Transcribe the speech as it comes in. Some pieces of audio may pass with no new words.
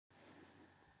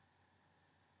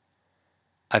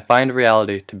I find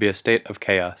reality to be a state of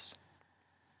chaos,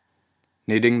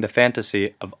 needing the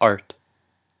fantasy of art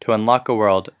to unlock a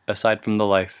world aside from the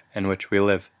life in which we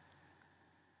live.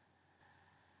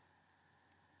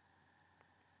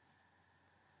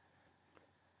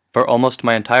 For almost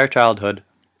my entire childhood,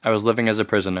 I was living as a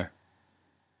prisoner,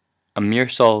 a mere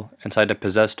soul inside a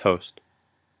possessed host.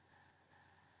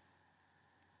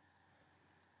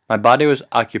 My body was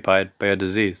occupied by a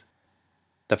disease,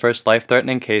 the first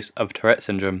life-threatening case of Tourette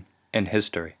syndrome in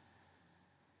history.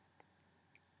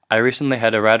 I recently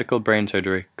had a radical brain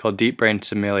surgery called deep brain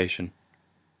stimulation.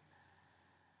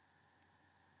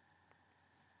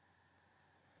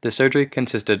 The surgery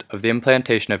consisted of the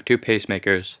implantation of 2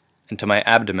 pacemakers into my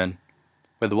abdomen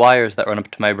with wires that run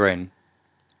up to my brain,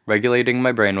 regulating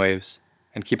my brain waves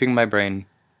and keeping my brain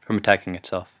from attacking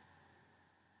itself.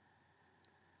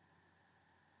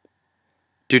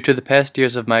 Due to the past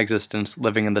years of my existence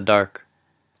living in the dark,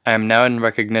 I am now in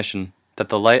recognition that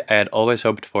the light I had always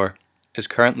hoped for is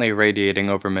currently radiating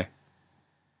over me.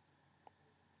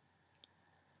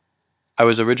 I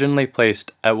was originally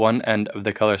placed at one end of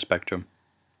the color spectrum,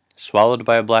 swallowed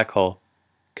by a black hole,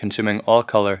 consuming all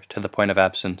color to the point of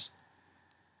absence.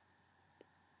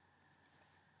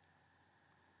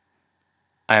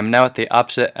 I am now at the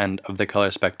opposite end of the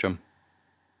color spectrum,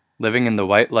 living in the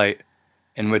white light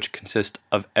in which consists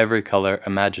of every color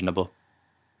imaginable.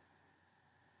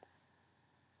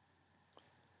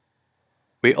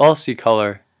 We all see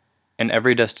color in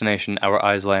every destination our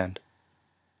eyes land,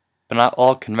 but not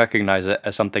all can recognize it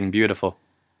as something beautiful.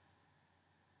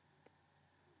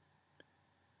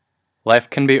 Life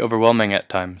can be overwhelming at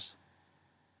times,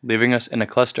 leaving us in a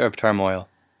cluster of turmoil.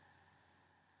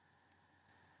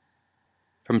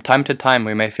 From time to time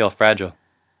we may feel fragile,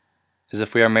 as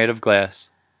if we are made of glass,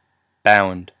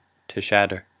 bound to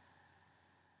shatter.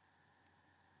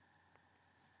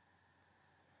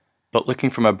 But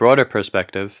looking from a broader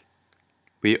perspective,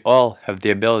 we all have the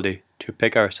ability to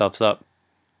pick ourselves up.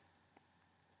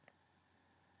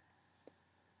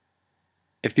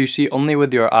 If you see only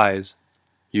with your eyes,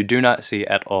 you do not see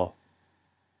at all.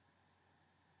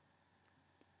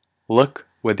 Look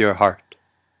with your heart.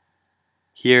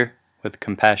 Hear with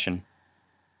compassion.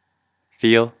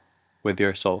 Feel with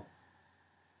your soul.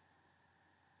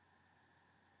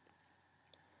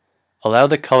 Allow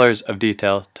the colors of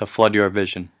detail to flood your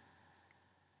vision.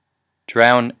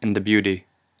 Drown in the beauty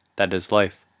that is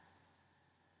life.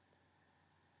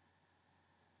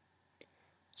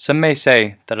 Some may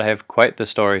say that I have quite the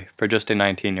story for just a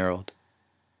 19-year-old.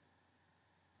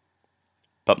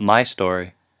 But my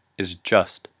story is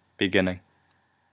just beginning.